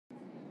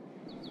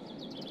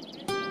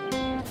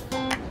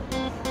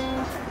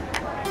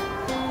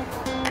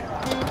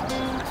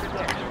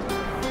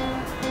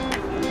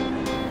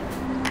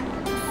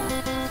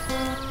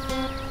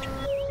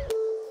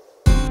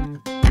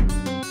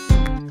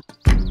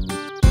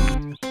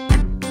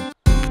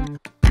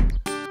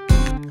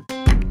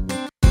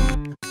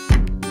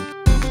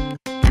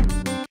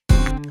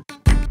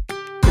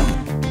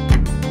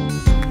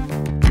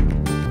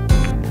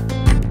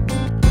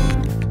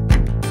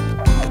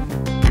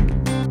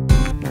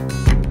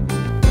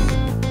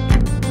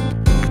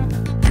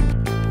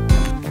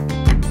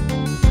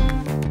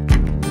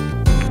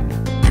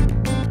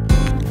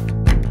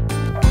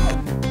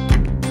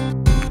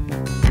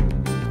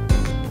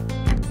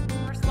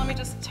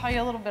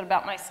bit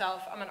about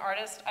myself. I'm an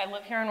artist. I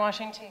live here in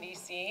Washington,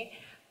 D.C.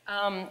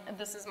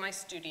 This is my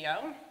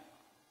studio.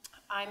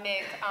 I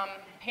make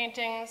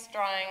paintings,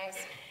 drawings,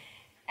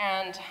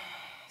 and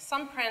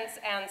some prints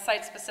and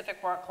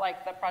site-specific work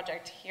like the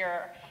project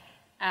here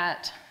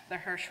at the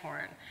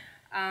Hirshhorn.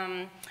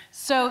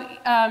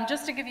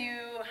 Just to give you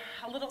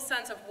a little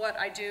sense of what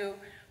I do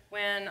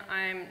when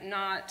I'm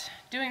not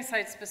doing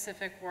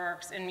site-specific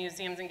works in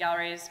museums and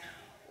galleries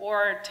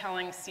or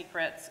telling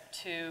secrets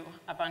to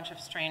a bunch of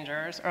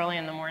strangers early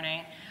in the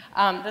morning.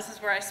 This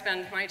is where I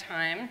spend my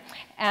time.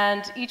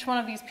 And each one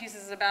of these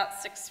pieces is about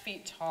 6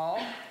 feet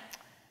tall.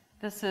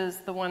 This is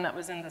the one that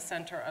was in the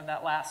center of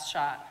that last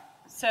shot.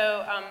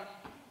 So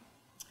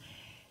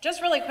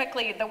just really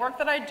quickly, the work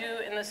that I do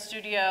in the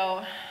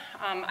studio,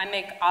 I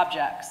make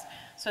objects.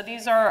 So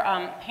these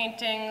are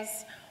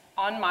paintings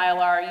on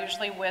Mylar,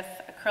 usually with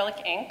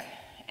acrylic ink,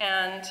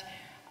 and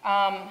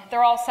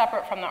they're all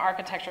separate from the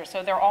architecture,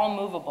 so they're all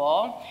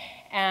movable.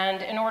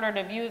 And in order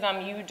to view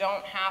them, you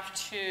don't have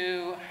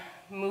to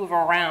move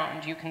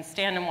around. You can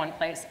stand in one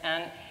place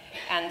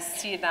and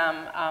see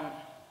them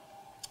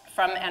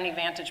from any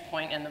vantage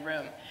point in the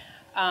room.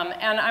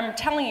 And I'm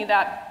telling you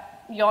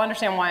that, you'll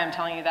understand why I'm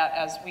telling you that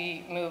as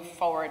we move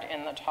forward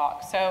in the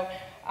talk. So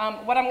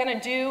what I'm going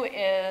to do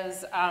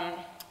is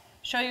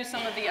show you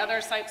some of the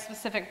other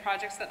site-specific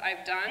projects that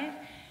I've done,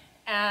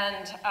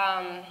 and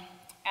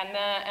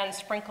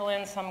sprinkle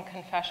in some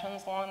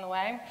confessions along the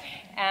way,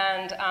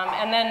 and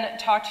then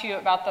talk to you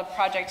about the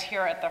project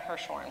here at the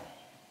Hirshhorn.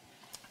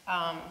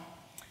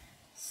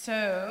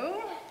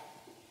 So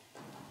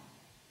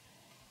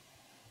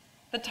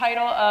the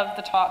title of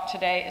the talk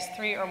today is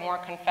 3 or More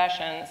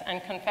Confessions,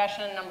 and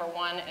confession number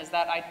 1 is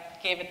that I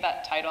gave it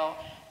that title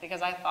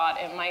because I thought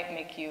it might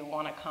make you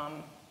want to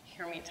come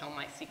hear me tell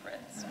my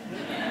secrets.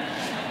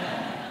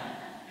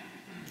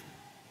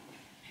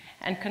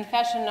 And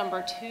confession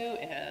number 2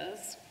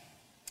 is,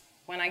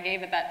 when I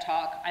gave it that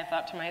talk, I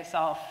thought to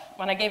myself,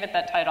 when I gave it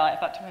that title, I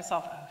thought to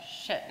myself, oh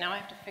shit, now I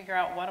have to figure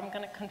out what I'm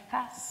going to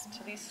confess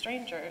to these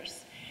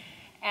strangers.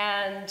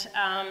 And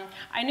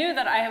I knew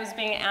that I was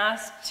being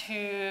asked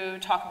to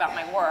talk about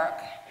my work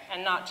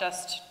and not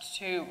just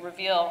to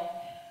reveal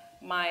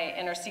my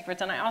inner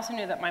secrets. And I also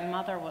knew that my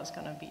mother was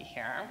going to be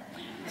here.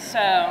 So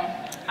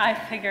I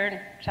figured,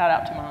 shout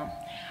out to Mom.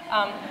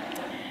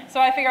 So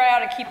I figured I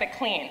ought to keep it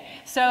clean.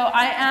 So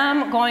I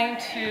am going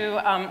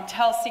to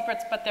tell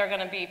secrets, but they're going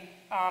to be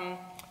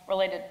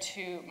related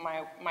to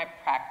my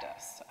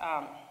practice.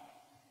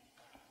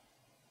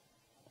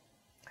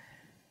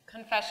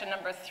 Confession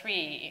number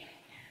 3.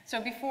 So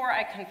before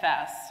I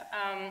confess,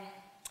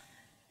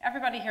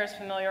 everybody here is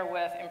familiar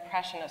with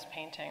Impressionist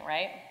painting,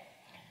 right?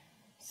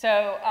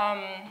 So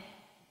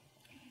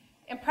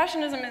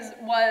Impressionism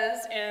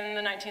was, in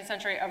the 19th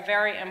century, a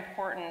very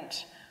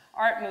important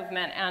art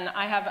movement, and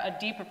I have a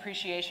deep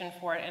appreciation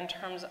for it in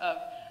terms of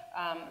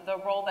the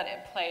role that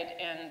it played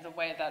in the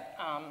way that,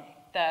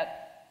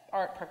 that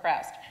art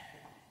progressed.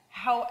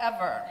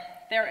 However,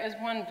 there is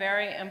one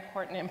very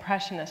important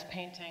Impressionist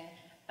painting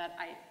that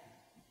I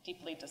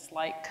deeply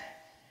dislike,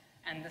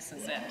 and this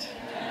is it.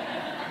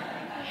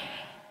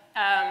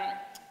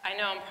 I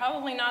know I'm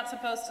probably not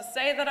supposed to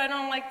say that I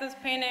don't like this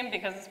painting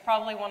because it's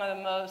probably one of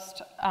the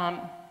most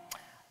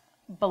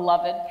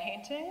beloved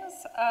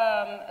paintings,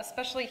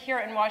 especially here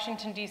in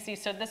Washington, D.C.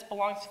 So this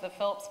belongs to the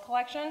Phillips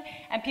collection,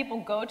 and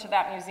people go to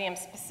that museum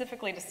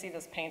specifically to see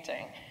this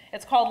painting.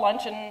 It's called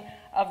Luncheon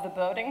of the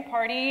Boating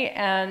Party,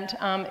 and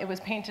it was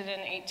painted in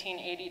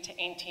 1880 to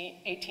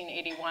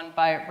 1881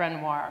 by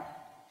Renoir.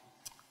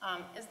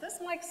 Is this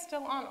mic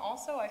still on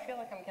also? I feel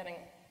like I'm getting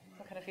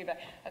some kind of feedback.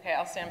 Okay,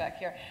 I'll stand back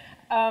here.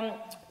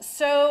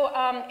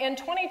 In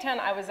 2010,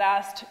 I was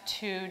asked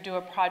to do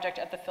a project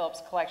at the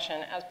Phillips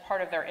Collection as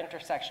part of their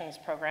Intersections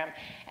program.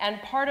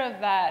 And part of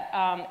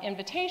that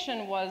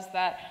invitation was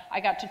that I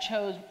got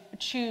to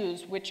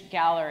choose which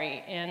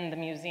gallery in the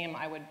museum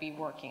I would be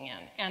working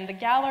in. And the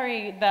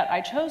gallery that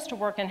I chose to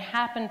work in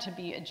happened to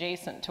be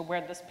adjacent to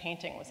where this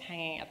painting was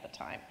hanging at the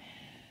time.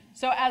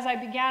 So as I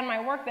began my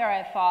work there,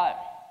 I thought,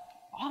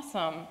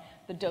 awesome.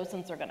 The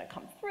docents are going to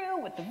come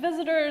through with the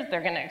visitors.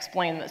 They're going to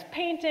explain this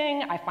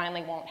painting. I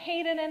finally won't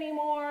hate it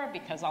anymore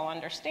because I'll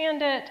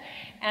understand it.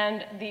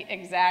 And the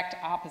exact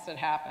opposite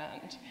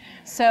happened.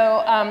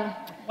 So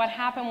what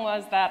happened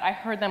was that I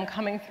heard them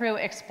coming through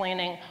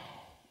explaining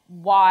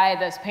why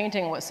this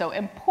painting was so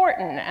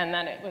important, and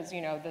then it was,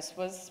 you know, this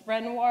was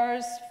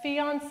Renoir's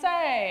fiancée,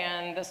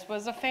 and this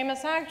was a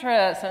famous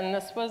actress, and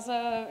this was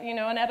a, you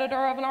know, an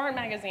editor of an art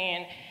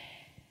magazine.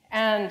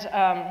 And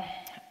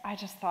I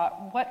just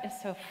thought, what is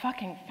so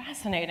fucking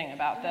fascinating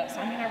about this?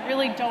 I mean, I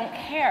really don't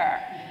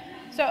care.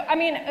 So, I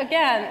mean,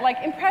 again,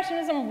 like,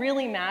 Impressionism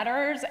really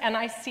matters, and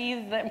I see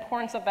the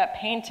importance of that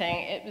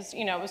painting. It was,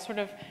 you know, it was sort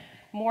of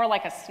more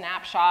like a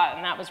snapshot,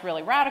 and that was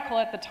really radical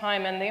at the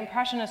time, and the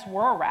Impressionists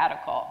were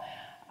radical.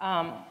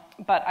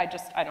 But I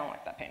don't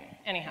like that painting.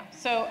 Anyhow,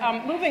 so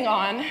moving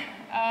on.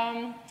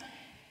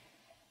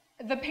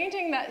 The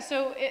painting that,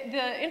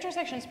 the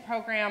Intersections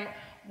program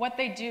what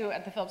they do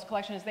at the Phillips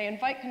Collection is they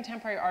invite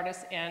contemporary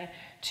artists in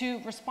to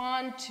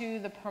respond to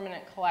the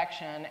permanent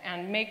collection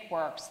and make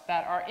works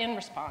that are in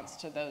response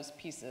to those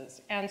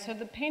pieces. And so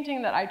the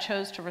painting that I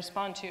chose to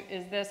respond to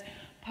is this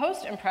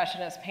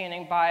post-impressionist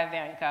painting by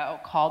Van Gogh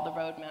called The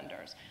Road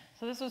Menders.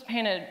 So this was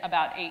painted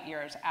about 8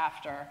 years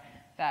after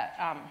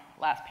that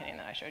last painting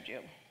that I showed you.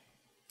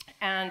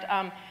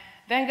 And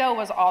Van Gogh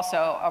was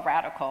also a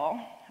radical,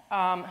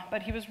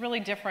 but he was really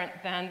different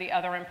than the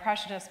other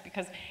impressionists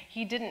because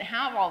he didn't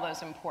have all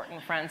those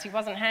important friends. He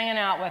wasn't hanging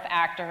out with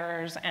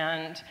actors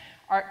and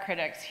art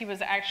critics. He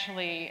was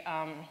actually,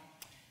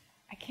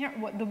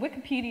 the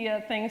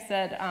Wikipedia thing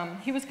said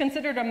he was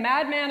considered a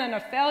madman and a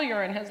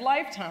failure in his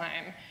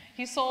lifetime.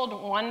 He sold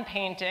one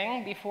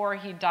painting before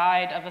he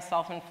died of a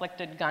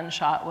self-inflicted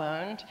gunshot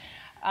wound.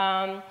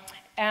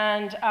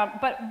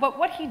 But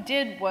what he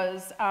did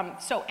was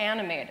so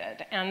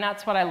animated, and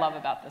that's what I love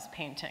about this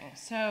painting.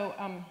 So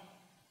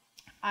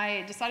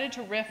I decided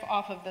to riff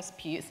off of this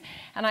piece,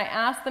 and I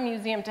asked the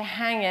museum to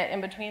hang it in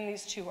between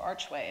these two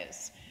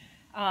archways.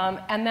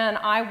 And then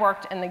I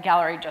worked in the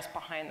gallery just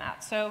behind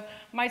that. So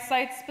my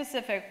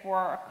site-specific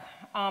work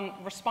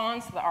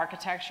responds to the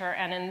architecture,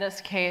 and in this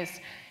case,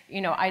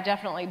 I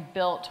definitely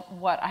built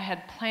what I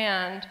had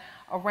planned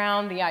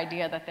around the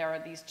idea that there are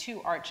these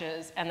two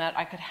arches and that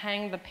I could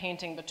hang the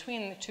painting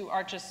between the two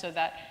arches so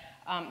that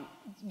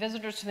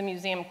visitors to the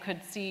museum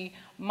could see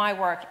my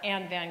work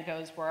and Van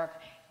Gogh's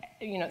work,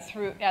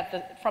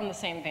 from the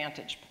same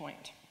vantage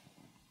point.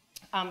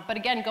 But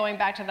again, going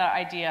back to that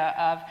idea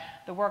of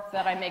the work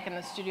that I make in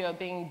the studio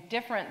being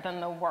different than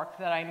the work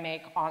that I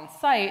make on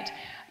site,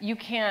 you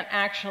can't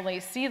actually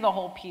see the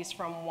whole piece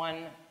from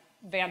one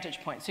vantage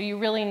point. So you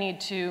really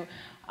need to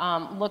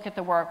look at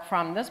the work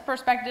from this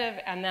perspective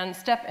and then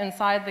step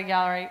inside the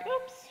gallery.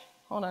 Oops,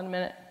 hold on a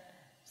minute.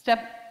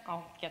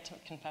 I'll get to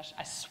confession.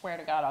 I swear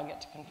to God I'll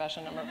get to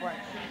confession number 4.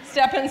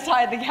 Step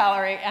inside the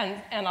gallery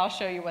and I'll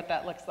show you what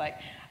that looks like.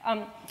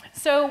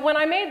 So when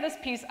I made this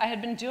piece, I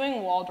had been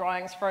doing wall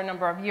drawings for a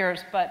number of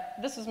years, but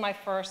this is my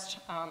first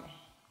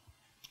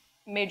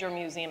major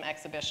museum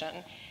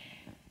exhibition,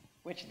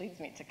 which leads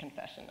me to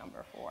confession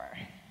number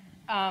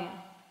 4.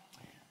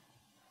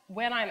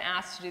 When I'm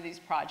asked to do these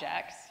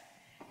projects,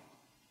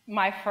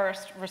 my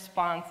first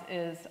response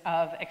is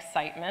of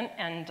excitement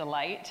and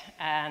delight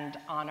and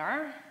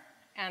honor,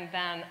 and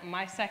then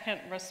my second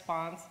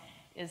response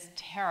is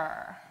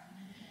terror.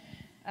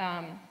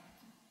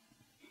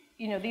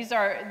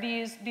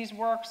 These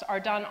works are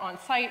done on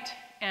site,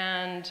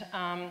 and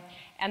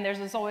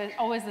there's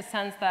always the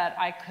sense that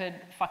I could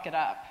fuck it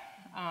up,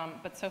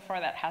 but so far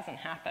that hasn't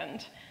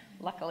happened,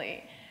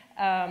 luckily.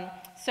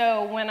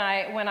 So when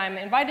I'm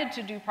invited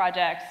to do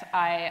projects,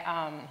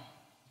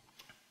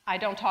 I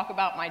don't talk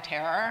about my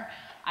terror.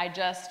 I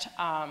just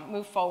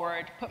move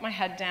forward, put my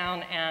head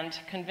down, and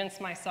convince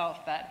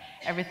myself that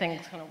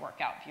everything's going to work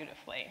out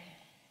beautifully.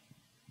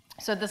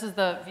 So this is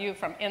the view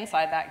from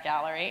inside that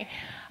gallery.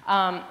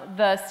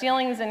 The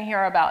ceilings in here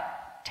are about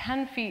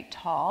 10 feet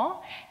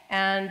tall,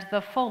 and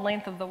the full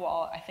length of the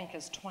wall, I think,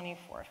 is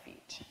 24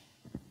 feet.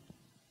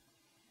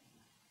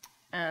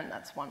 And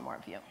that's one more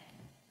view.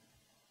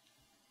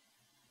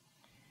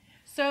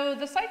 So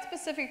the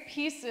site-specific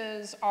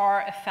pieces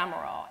are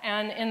ephemeral,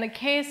 and in the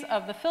case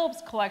of the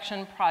Phillips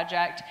Collection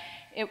project,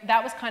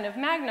 that was kind of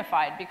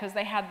magnified because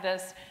they had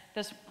this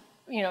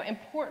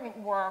important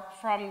work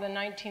from the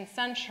 19th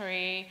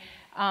century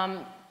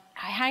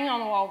hanging on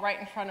the wall right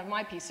in front of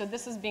my piece. So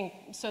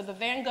the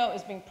Van Gogh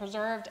is being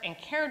preserved and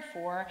cared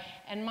for,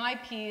 and my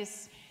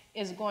piece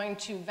is going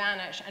to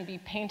vanish and be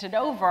painted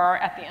over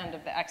at the end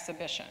of the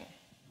exhibition.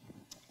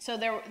 So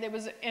there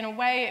was, in a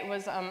way, it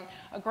was a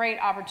great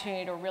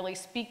opportunity to really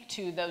speak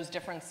to those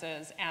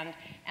differences and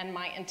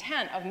my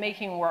intent of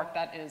making work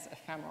that is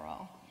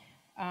ephemeral.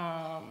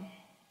 Let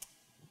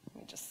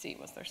me just see,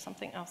 was there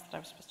something else that I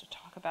was supposed to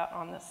talk about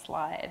on this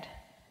slide?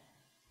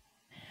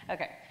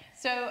 Okay,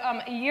 so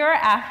a year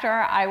after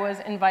I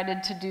was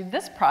invited to do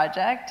this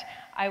project,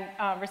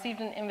 I received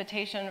an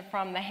invitation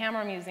from the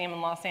Hammer Museum in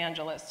Los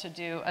Angeles to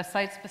do a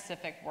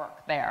site-specific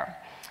work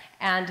there.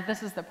 And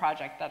this is the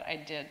project that I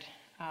did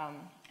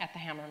at the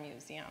Hammer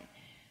Museum.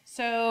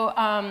 So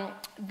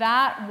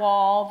that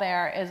wall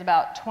there is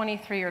about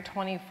 23 or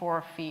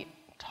 24 feet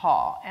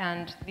tall.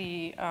 And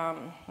the,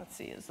 let's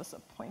see, is this a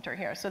pointer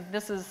here? So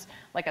this is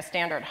like a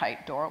standard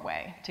height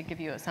doorway to give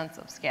you a sense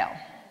of scale.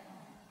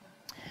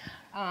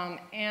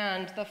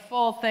 And the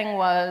full thing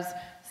was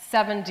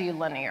 70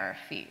 linear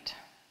feet.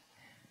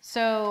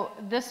 So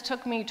this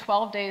took me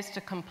 12 days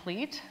to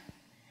complete,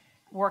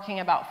 working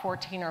about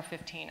 14 or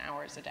 15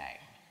 hours a day.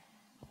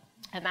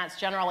 And that's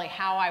generally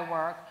how I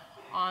work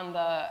on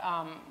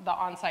the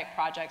on-site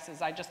projects,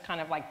 is I just kind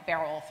of like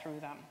barrel through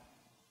them.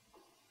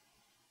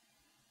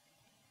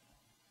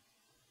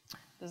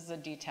 This is a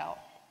detail.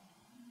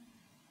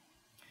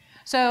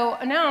 So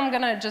now I'm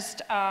going to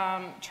just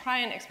try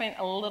and explain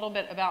a little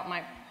bit about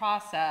my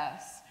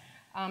process.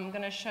 I'm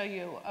going to show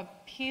you a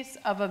piece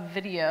of a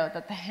video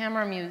that the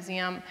Hammer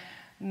Museum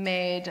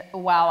made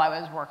while I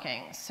was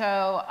working.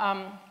 So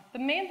the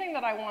main thing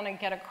that I want to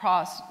get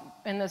across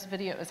in this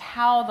video is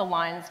how the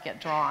lines get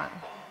drawn.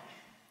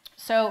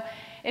 So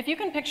if you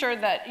can picture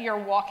that you're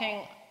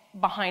walking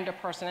behind a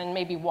person and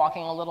maybe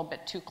walking a little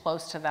bit too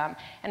close to them,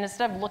 and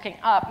instead of looking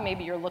up,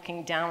 maybe you're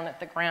looking down at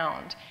the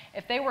ground.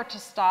 If they were to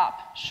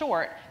stop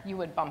short, you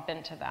would bump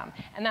into them.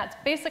 And that's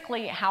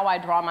basically how I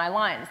draw my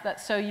lines.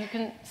 So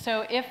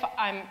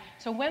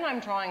when I'm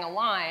drawing a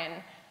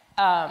line,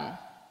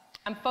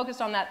 I'm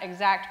focused on that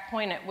exact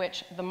point at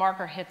which the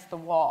marker hits the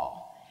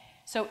wall.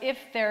 So if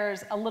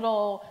there's a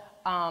little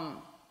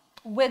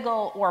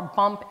wiggle or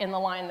bump in the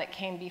line that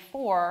came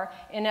before,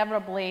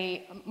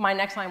 inevitably my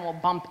next line will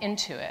bump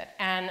into it.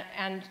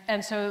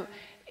 And so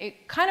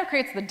it kind of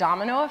creates the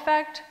domino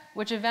effect,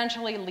 which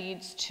eventually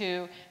leads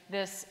to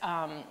this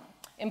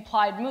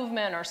implied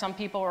movement, or some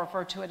people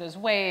refer to it as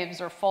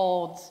waves or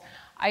folds.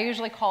 I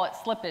usually call it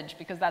slippage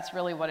because that's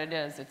really what it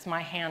is. It's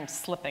my hand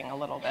slipping a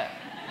little bit.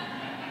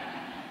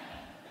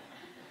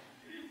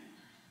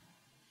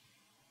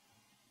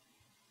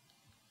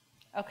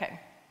 Okay.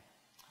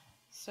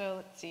 So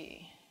let's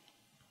see.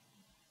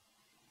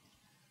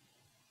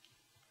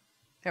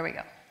 There we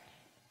go.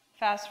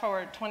 Fast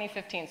forward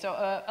 2015. So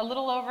a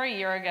little over a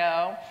year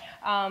ago,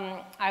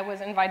 I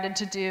was invited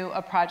to do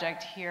a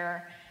project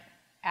here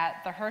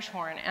at the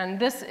Hirshhorn. And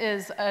this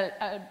is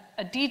a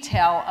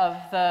detail of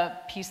the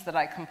piece that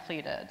I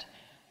completed.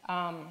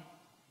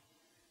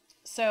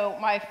 So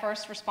my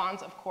first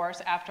response, of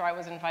course, after I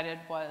was invited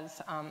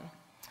was,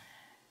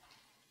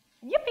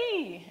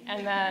 yippee!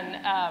 And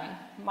then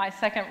my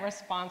second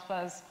response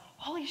was,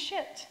 holy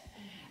shit.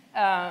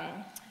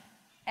 I'm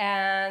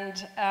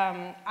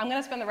going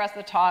to spend the rest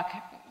of the talk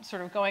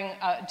sort of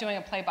doing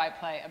a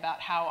play-by-play about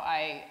how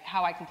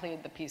I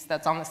completed the piece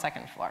that's on the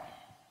second floor.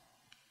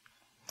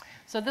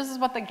 So this is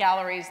what the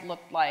galleries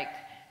looked like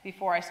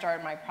before I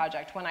started my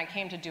project, when I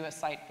came to do a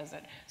site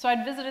visit. So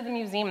I'd visited the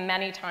museum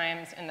many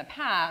times in the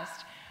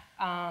past,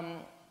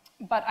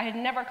 but I had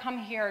never come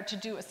here to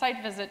do a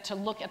site visit to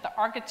look at the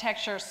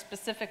architecture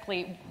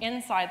specifically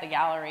inside the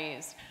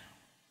galleries.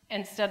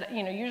 Instead,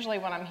 usually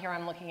when I'm here,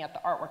 I'm looking at the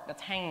artwork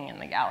that's hanging in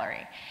the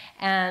gallery.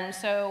 And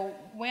so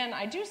when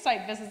I do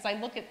site visits, I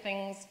look at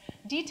things,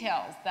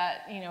 details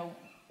that,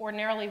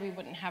 ordinarily we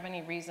wouldn't have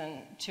any reason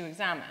to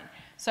examine.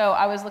 So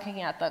I was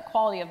looking at the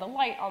quality of the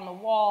light on the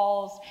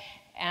walls,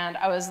 and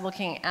I was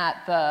looking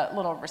at the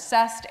little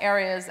recessed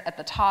areas at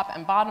the top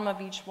and bottom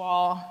of each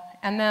wall.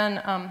 And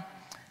then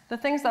the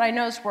things that I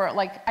noticed were,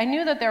 I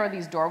knew that there were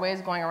these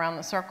doorways going around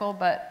the circle,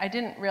 but I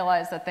didn't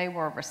realize that they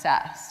were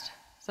recessed.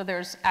 So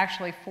there's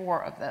actually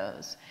 4 of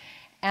those.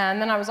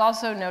 And then I was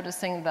also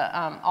noticing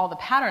all the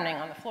patterning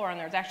on the floor, and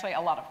there's actually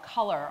a lot of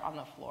color on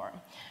the floor.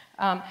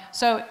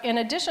 So in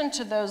addition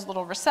to those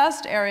little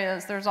recessed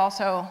areas, there's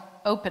also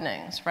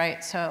openings,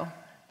 right? So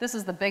this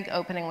is the big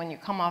opening when you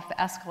come off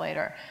the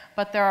escalator,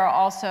 but there are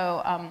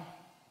also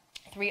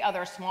 3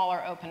 other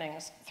smaller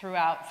openings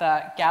throughout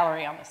the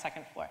gallery on the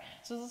second floor.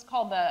 So this is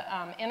called the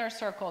Inner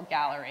Circle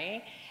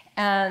Gallery,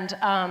 and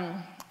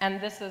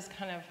this is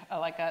kind of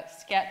like a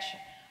sketch,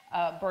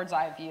 bird's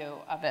eye view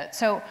of it.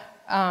 So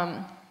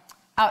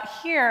out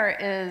here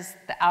is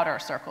the Outer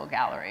Circle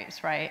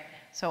Galleries, right?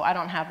 So I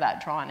don't have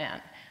that drawn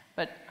in.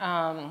 But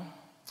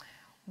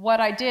what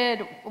I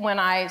did when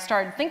I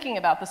started thinking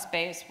about the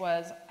space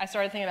was I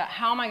started thinking about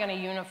how am I going to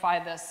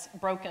unify this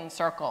broken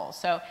circle.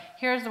 So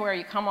here's where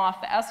you come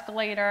off the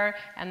escalator,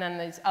 and then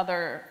these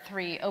other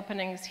 3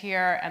 openings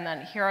here, and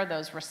then here are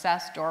those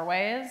recessed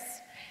doorways.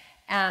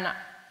 And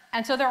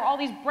so there are all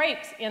these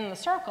breaks in the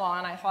circle,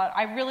 and I thought,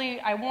 I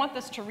want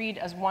this to read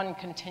as one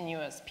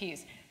continuous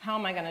piece. How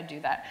am I going to do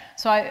that?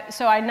 So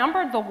I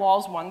numbered the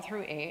walls 1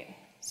 through 8.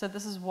 So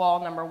this is wall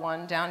number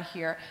 1 down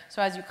here.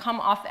 So as you come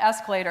off the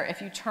escalator,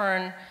 if you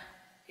turn,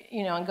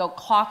 and go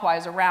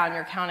clockwise around,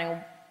 you're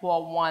counting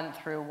wall 1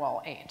 through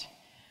wall 8.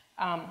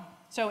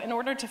 So in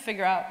order to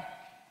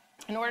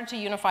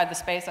unify the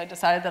space, I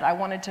decided that I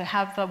wanted to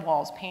have the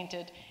walls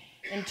painted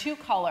in 2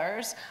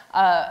 colors,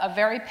 a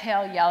very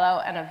pale yellow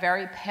and a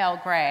very pale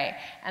gray,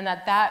 and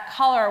that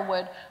color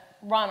would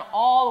run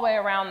all the way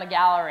around the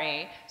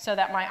gallery so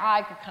that my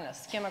eye could kind of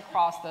skim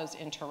across those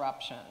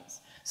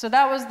interruptions. So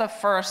that was the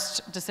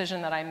first decision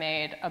that I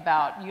made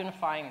about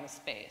unifying the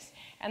space.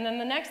 And then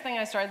the next thing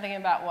I started thinking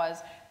about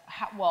was,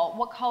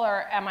 what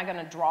color am I going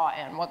to draw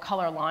in? What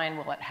color line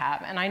will it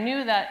have? And I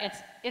knew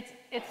that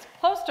it's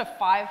close to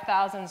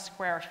 5,000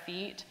 square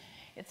feet.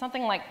 It's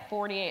something like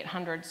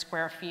 4,800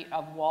 square feet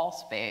of wall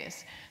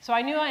space. So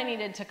I knew I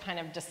needed to kind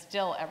of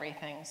distill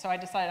everything. So I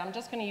decided I'm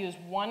just going to use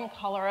 1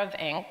 color of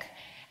ink,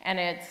 and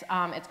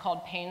it's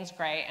called Payne's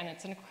Gray, and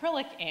it's an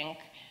acrylic ink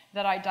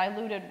that I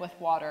diluted with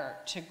water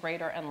to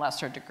greater and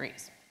lesser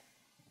degrees.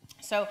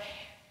 So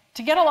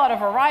to get a lot of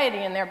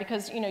variety in there,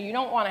 because you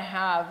don't want to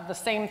have the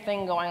same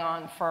thing going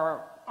on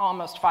for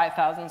almost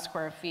 5,000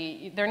 square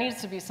feet, there needs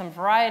to be some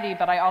variety,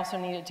 but I also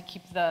needed to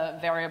keep the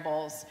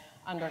variables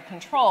under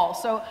control.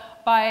 So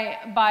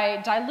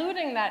by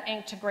diluting that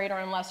ink to greater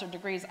and lesser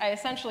degrees, I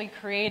essentially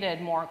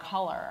created more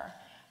color.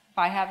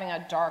 by having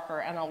a darker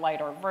and a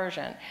lighter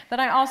version. Then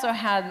I also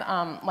had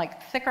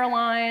like thicker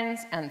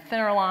lines and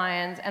thinner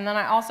lines, and then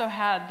I also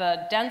had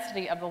the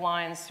density of the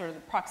lines, sort of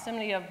the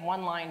proximity of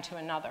one line to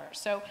another.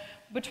 So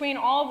between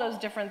all of those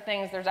different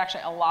things, there's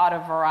actually a lot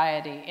of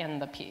variety in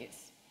the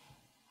piece.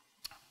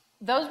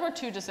 Those were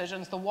two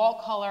decisions, the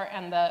wall color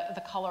and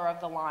the color of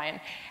the line.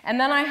 And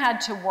then I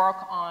had to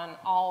work on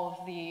all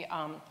of the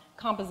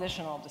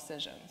compositional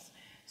decisions.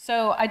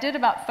 So I did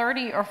about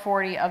 30 or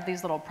 40 of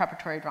these little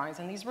preparatory drawings,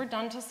 and these were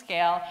done to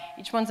scale.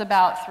 Each one's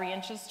about 3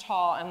 inches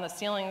tall, and the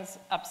ceilings,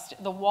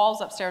 the walls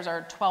upstairs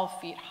are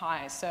 12 feet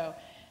high. So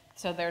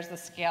there's the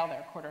scale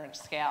there, 1/4 inch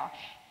scale.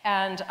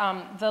 And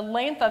the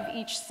length of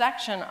each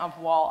section of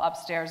wall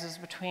upstairs is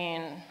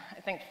between, I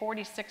think,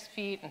 46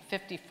 feet and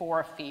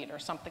 54 feet or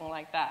something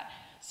like that.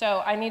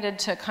 So I needed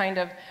to kind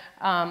of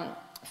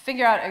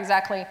figure out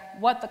exactly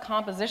what the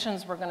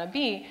compositions were going to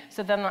be,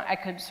 so then I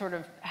could sort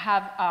of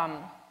have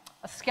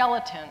a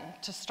skeleton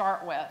to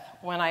start with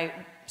when I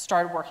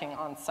started working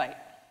on site.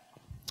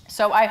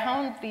 So I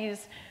honed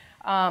these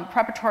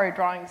preparatory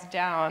drawings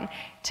down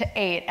to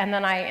 8, and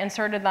then I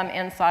inserted them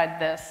inside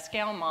this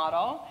scale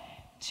model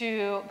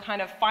to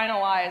kind of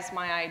finalize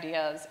my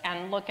ideas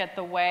and look at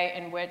the way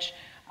in which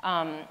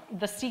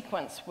the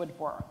sequence would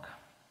work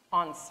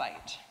on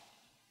site.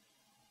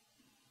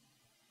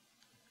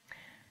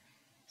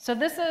 So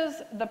this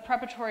is the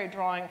preparatory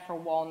drawing for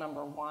wall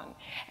number 1.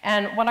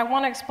 And what I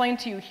want to explain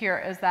to you here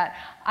is that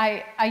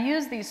I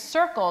use these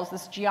circles,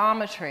 this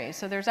geometry.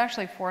 So there's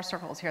actually 4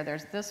 circles here.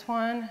 There's this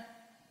one,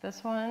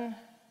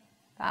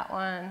 that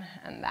one,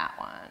 and that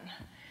one.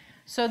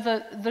 So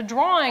the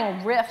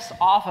drawing riffs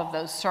off of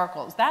those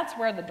circles. That's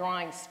where the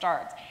drawing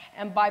starts.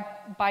 And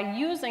by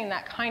using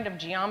that kind of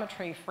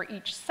geometry for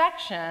each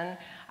section,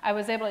 I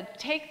was able to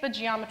take the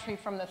geometry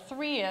from the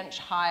 3-inch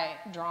high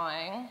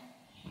drawing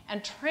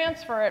and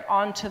transfer it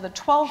onto the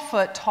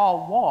 12-foot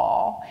tall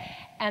wall,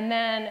 and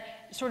then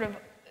sort of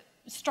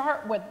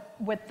start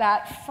with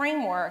that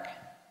framework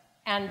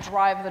and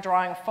drive the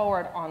drawing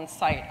forward on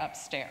site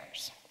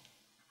upstairs.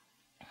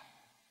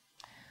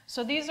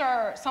 So these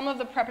are some of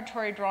the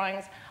preparatory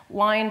drawings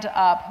lined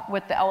up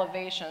with the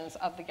elevations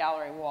of the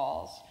gallery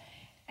walls,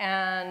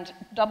 and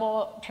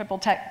double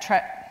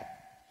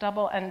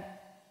and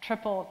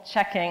triple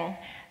checking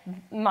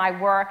my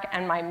work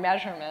and my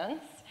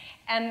measurements.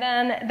 And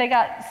then they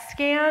got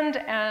scanned,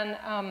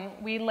 and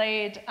we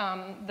laid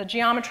the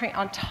geometry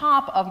on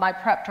top of my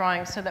prep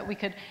drawings so that we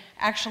could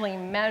actually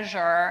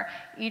measure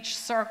each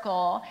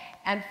circle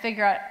and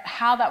figure out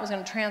how that was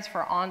going to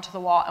transfer onto the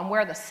wall and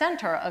where the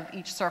center of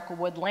each circle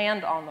would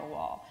land on the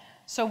wall.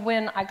 So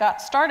when I got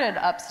started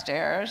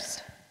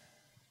upstairs,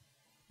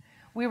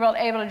 we were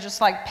able to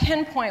just like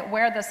pinpoint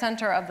where the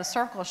center of the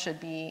circle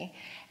should be,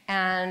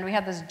 and we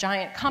had this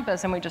giant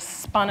compass, and we just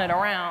spun it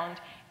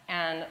around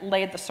and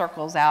laid the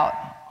circles out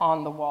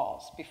on the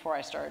walls before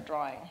I started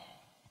drawing.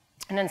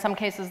 And in some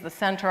cases, the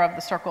center of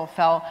the circle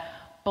fell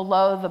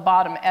below the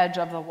bottom edge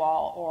of the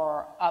wall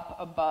or up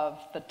above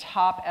the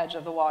top edge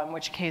of the wall, in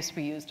which case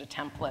we used a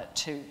template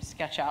to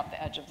sketch out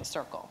the edge of the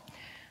circle.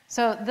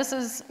 So this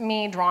is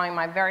me drawing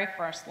my very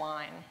first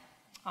line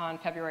on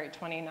February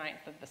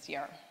 29th of this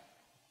year.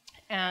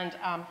 And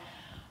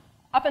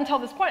up until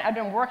this point, I'd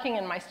been working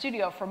in my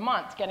studio for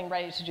months getting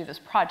ready to do this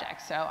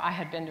project. So I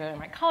had been doing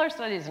my color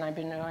studies, and I'd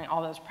been doing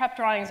all those prep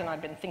drawings, and I'd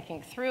been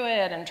thinking through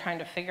it and trying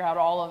to figure out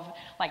all of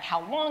like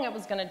how long it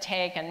was going to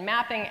take and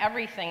mapping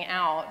everything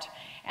out.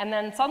 And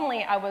then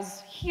suddenly I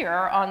was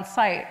here on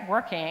site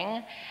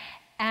working,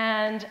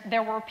 and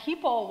there were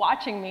people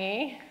watching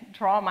me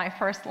draw my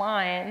first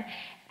line,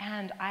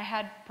 and I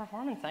had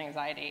performance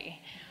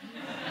anxiety.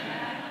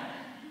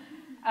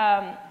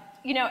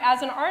 You know,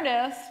 as an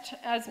artist,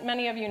 as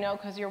many of you know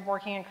because you're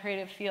working in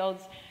creative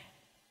fields,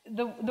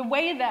 the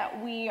way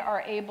that we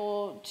are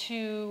able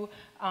to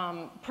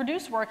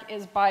produce work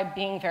is by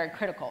being very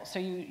critical. So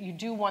you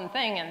do one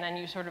thing, and then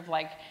you sort of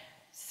like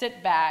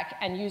sit back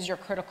and use your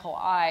critical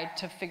eye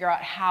to figure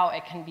out how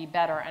it can be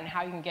better and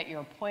how you can get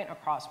your point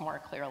across more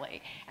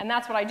clearly. And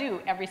that's what I do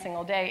every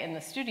single day in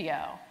the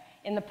studio,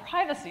 in the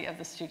privacy of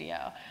the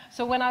studio.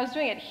 So when I was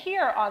doing it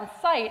here on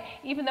site,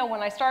 even though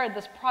when I started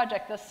this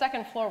project, the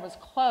second floor was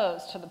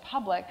closed to the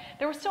public,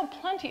 there were still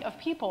plenty of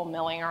people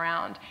milling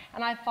around.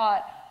 And I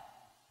thought,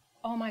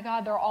 oh my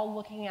God, they're all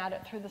looking at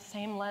it through the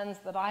same lens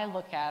that I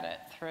look at it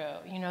through.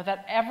 You know,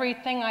 that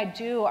everything I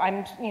do,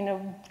 I'm, you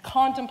know,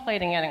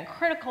 contemplating it and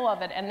critical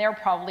of it, and they're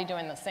probably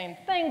doing the same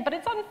thing, but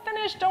it's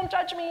unfinished, don't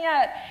judge me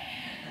yet.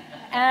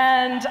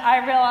 And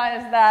I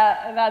realized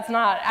that that's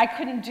not, I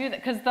couldn't do that,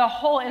 because the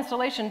whole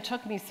installation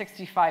took me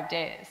 65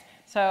 days.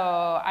 So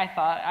I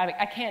thought,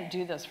 I can't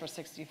do this for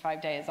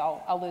 65 days,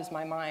 I'll lose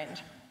my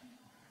mind.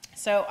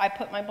 So I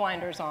put my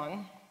blinders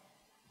on,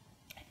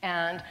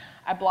 and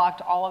I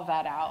blocked all of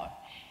that out,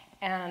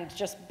 and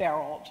just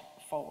barreled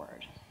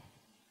forward.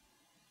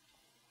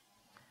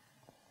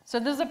 So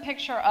this is a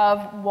picture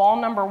of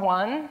wall number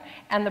 1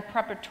 and the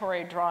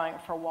preparatory drawing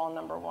for wall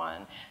number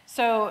 1.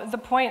 So the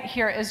point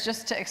here is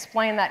just to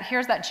explain that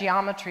here's that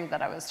geometry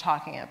that I was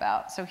talking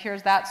about. So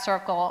here's that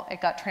circle,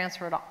 it got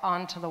transferred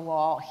onto the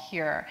wall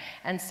here,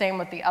 and same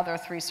with the other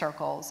 3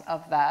 circles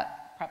of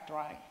that prep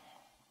drawing.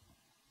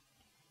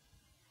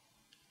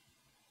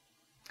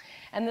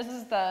 And this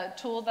is the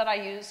tool that I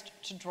used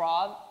to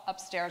draw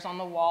upstairs on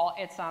the wall.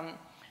 It's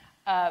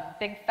a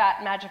big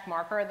fat magic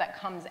marker that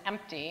comes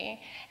empty,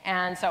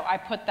 and so I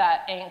put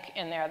that ink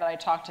in there that I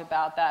talked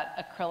about, that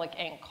acrylic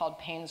ink called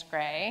Payne's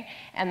Gray,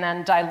 and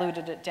then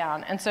diluted it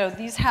down. And so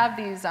these have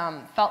these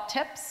felt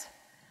tips,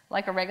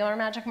 like a regular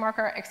magic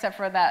marker, except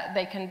for that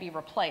they can be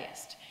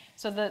replaced.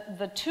 So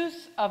the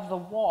tooth of the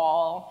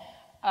wall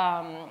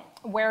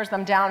wears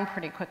them down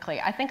pretty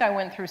quickly. I think I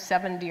went through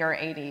 70 or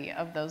 80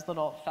 of those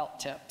little felt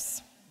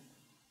tips.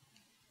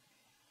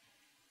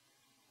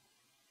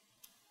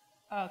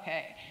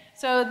 Okay,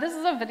 so this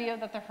is a video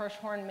that the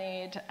Hirshhorn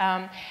made,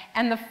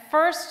 and the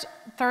first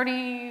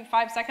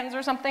 35 seconds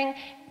or something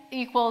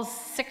equals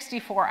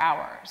 64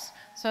 hours.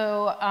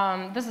 So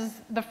this is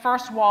the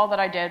first wall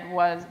that I did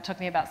took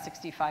me about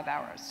 65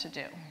 hours to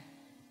do.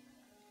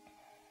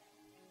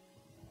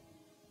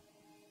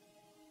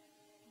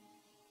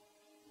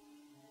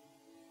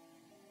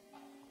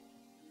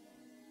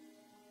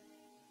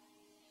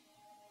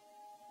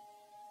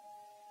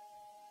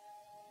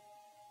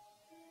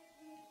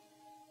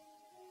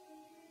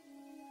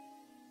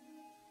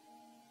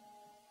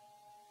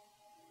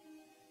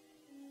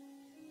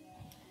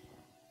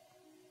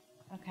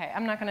 Okay,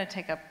 I'm not going to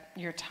take up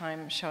your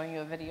time showing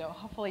you a video.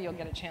 Hopefully you'll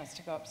get a chance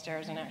to go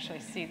upstairs and actually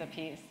see the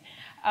piece.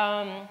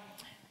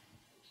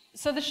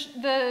 So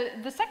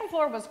the second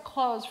floor was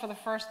closed for the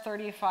first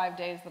 35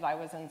 days that I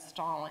was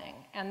installing,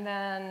 and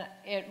then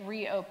it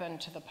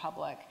reopened to the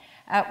public,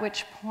 at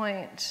which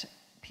point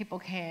people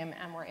came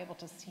and were able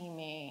to see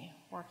me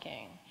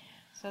working.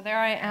 So there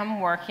I am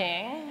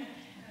working,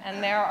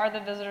 and there are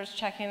the visitors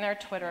checking their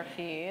Twitter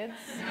feeds.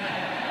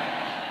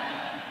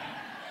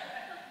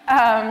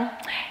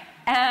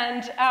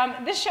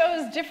 This show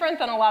is different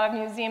than a lot of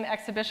museum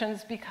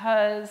exhibitions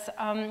because,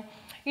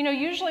 you know,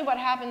 usually what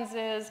happens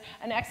is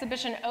an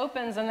exhibition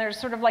opens and there's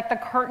sort of like the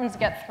curtains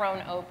get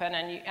thrown open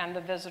and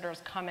the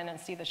visitors come in and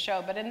see the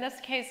show. But in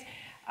this case,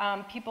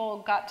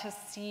 people got to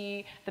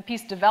see the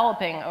piece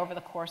developing over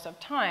the course of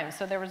time.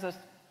 So there was this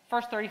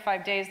first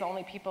 35 days, the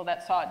only people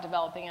that saw it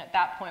developing at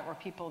that point were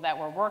people that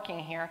were working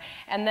here.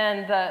 And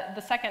then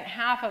the second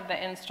half of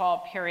the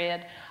install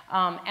period,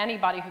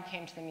 anybody who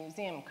came to the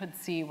museum could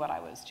see what I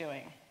was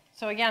doing.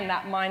 So again,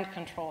 that mind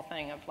control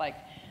thing of like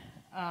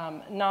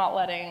not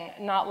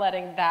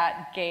letting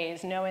that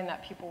gaze, knowing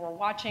that people were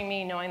watching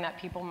me, knowing that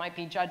people might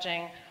be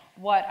judging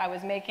what I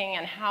was making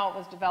and how it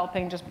was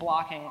developing, just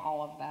blocking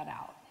all of that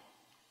out.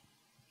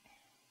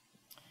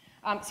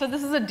 So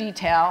this is a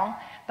detail.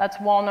 That's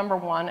wall number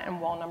 1 and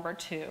wall number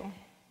 2.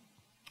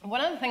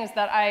 One of the things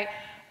that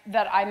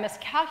I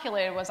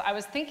miscalculated was I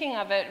was thinking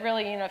of it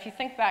really, you know, if you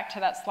think back to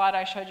that slide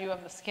I showed you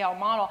of the scale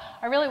model,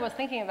 I really was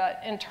thinking of it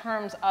in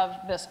terms of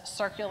this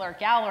circular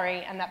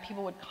gallery and that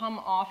people would come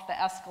off the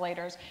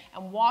escalators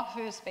and walk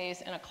through the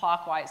space in a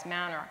clockwise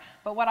manner.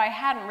 But what I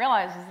hadn't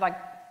realized is like,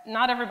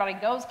 not everybody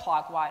goes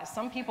clockwise.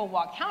 Some people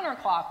walk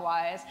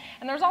counterclockwise,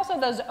 and there's also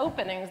those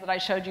openings that I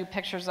showed you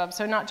pictures of,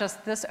 so not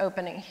just this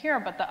opening here,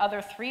 but the other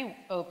 3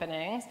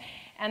 openings,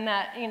 and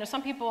that, you know,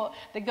 some people,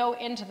 they go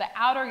into the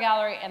outer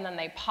gallery and then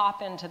they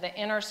pop into the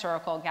inner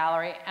circle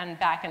gallery and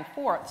back and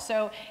forth.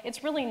 So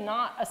it's really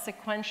not a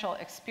sequential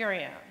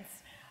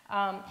experience.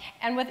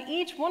 And with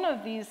each one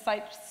of these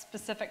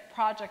site-specific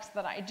projects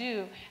that I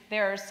do,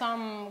 there's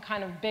some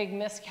kind of big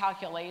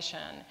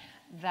miscalculation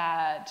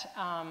that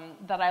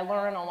I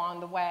learn along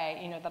the way,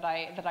 you know, that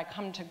I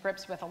come to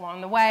grips with along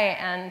the way,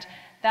 and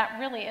that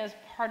really is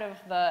part of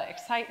the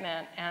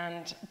excitement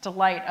and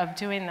delight of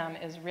doing them,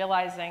 is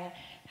realizing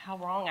how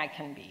wrong I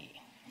can be.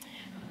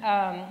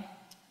 I'm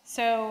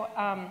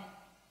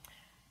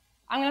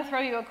going to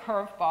throw you a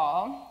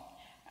curveball.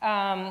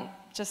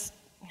 Just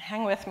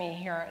hang with me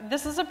here.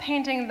 This is a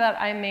painting that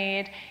I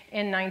made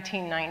in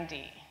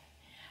 1990.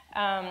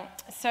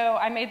 So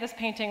I made this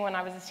painting when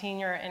I was a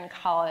senior in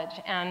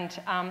college, and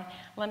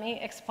let me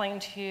explain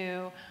to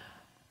you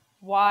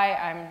why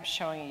I'm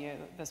showing you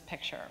this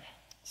picture.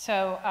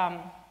 So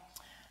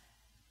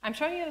I'm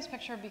showing you this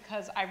picture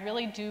because I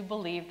really do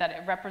believe that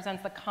it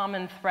represents the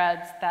common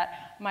threads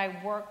that my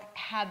work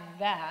had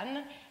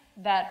then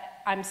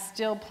that I'm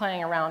still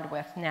playing around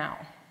with now.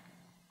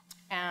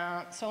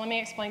 So let me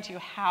explain to you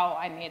how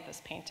I made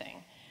this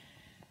painting.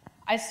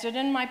 I stood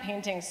in my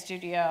painting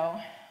studio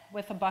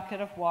with a bucket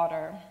of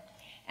water,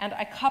 and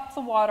I cupped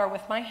the water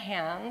with my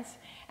hands,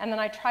 and then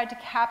I tried to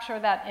capture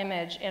that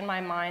image in my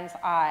mind's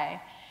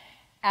eye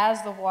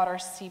as the water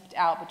seeped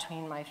out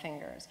between my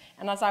fingers.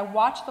 And as I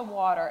watched the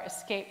water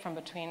escape from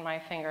between my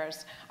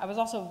fingers, I was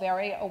also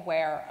very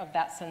aware of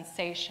that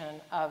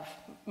sensation of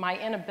my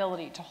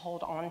inability to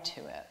hold on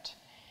to it.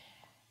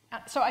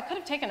 So I could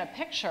have taken a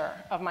picture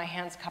of my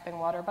hands cupping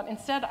water, but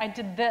instead I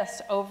did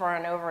this over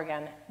and over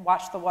again,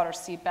 watch the water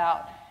seep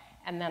out,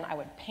 and then I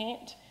would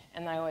paint,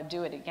 and then I would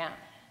do it again.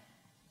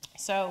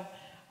 So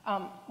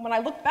when I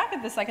look back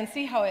at this, I can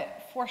see how it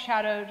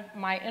foreshadowed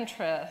my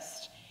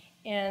interest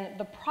in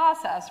the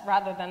process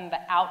rather than the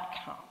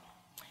outcome.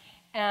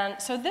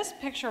 And so this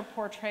picture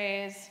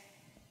portrays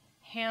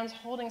hands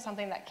holding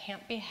something that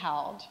can't be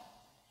held,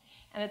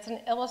 and it's an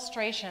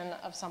illustration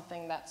of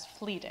something that's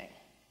fleeting.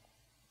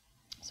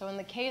 So in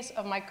the case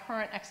of my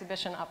current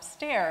exhibition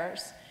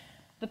upstairs,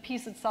 the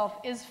piece itself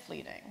is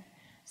fleeting.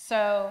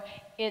 So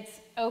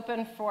it's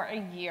open for a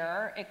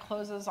year. It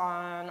closes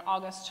on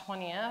August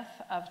 20th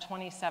of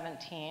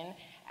 2017,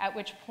 at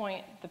which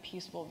point the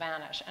piece will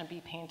vanish and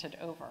be painted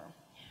over.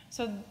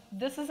 So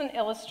this is an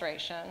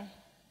illustration,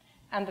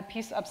 and the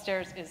piece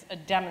upstairs is a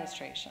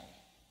demonstration.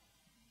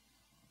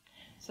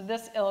 So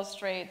this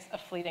illustrates a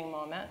fleeting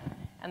moment,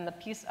 and the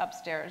piece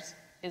upstairs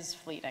is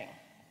fleeting.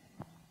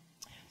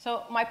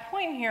 So my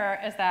point here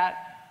is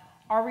that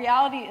our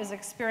reality is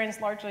experienced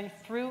largely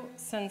through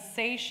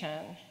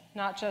sensation,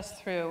 not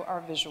just through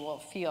our visual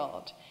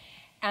field.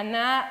 And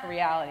that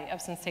reality of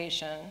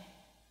sensation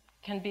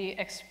can be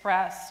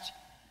expressed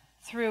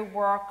through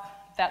work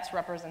that's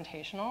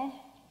representational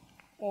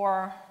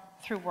or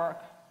through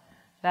work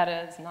that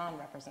is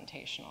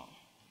non-representational.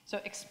 So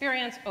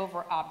experience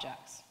over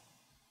objects.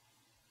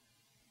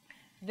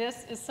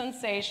 This is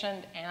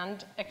sensation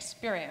and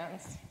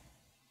experience,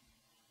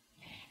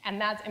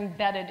 and that's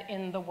embedded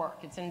in the work.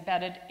 It's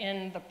embedded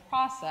in the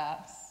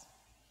process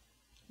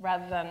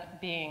rather than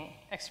being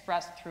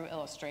expressed through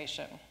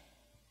illustration.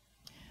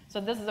 So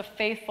this is a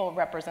faithful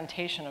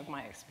representation of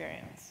my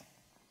experience.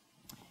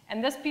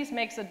 And this piece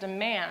makes a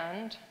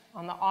demand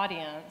on the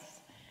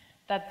audience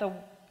that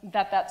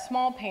that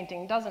small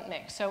painting doesn't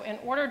make. So in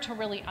order to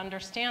really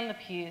understand the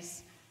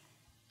piece,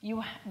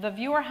 the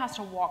viewer has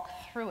to walk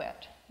through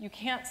it. You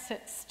can't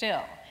sit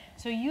still.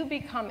 So you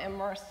become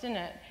immersed in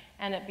it,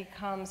 and it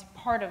becomes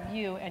part of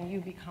you, and you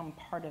become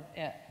part of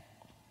it.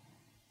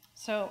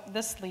 So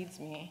this leads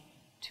me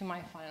to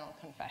my final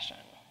confession.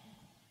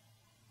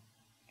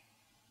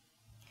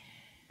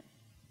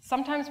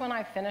 Sometimes when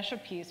I finish a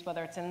piece,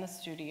 whether it's in the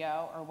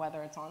studio or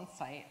whether it's on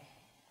site,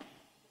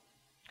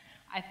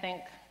 I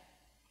think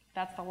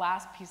that's the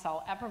last piece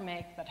I'll ever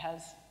make that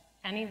has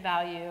any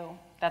value.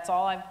 That's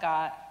all I've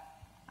got.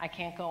 I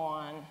can't go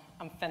on.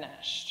 I'm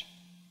finished.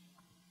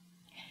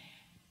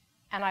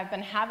 And I've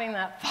been having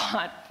that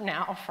thought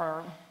now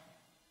for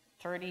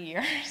 30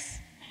 years.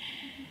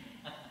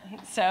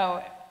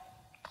 So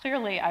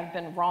clearly I've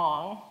been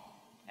wrong,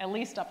 at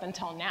least up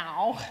until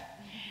now.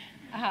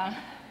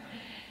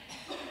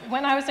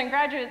 When I was in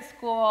graduate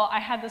school, I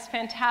had this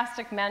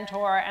fantastic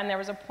mentor, and there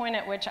was a point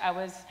at which I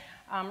was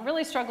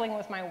really struggling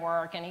with my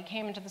work, and he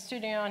came into the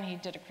studio and he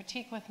did a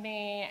critique with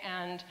me,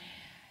 and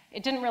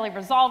it didn't really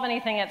resolve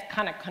anything. It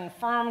kind of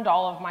confirmed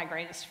all of my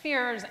greatest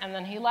fears, and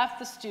then he left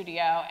the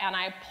studio, and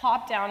I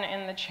plopped down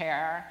in the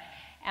chair,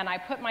 and I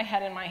put my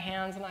head in my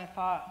hands, and I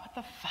thought, what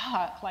the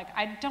fuck? Like,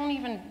 I don't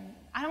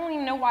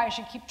even know why I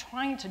should keep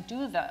trying to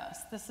do this.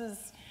 This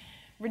is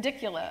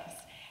ridiculous.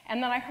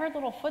 And then I heard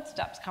little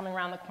footsteps coming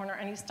around the corner,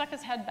 and he stuck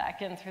his head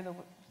back in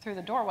through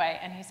the doorway,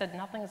 and he said,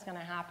 nothing's gonna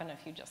happen if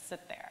you just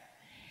sit there.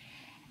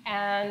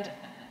 And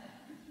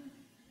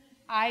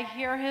I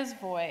hear his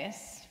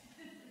voice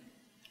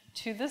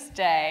to this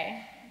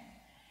day,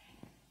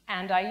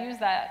 and I use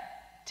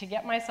that to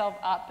get myself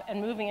up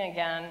and moving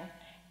again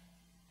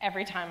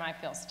every time I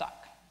feel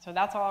stuck. So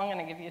that's all I'm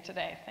going to give you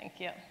today. Thank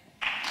you.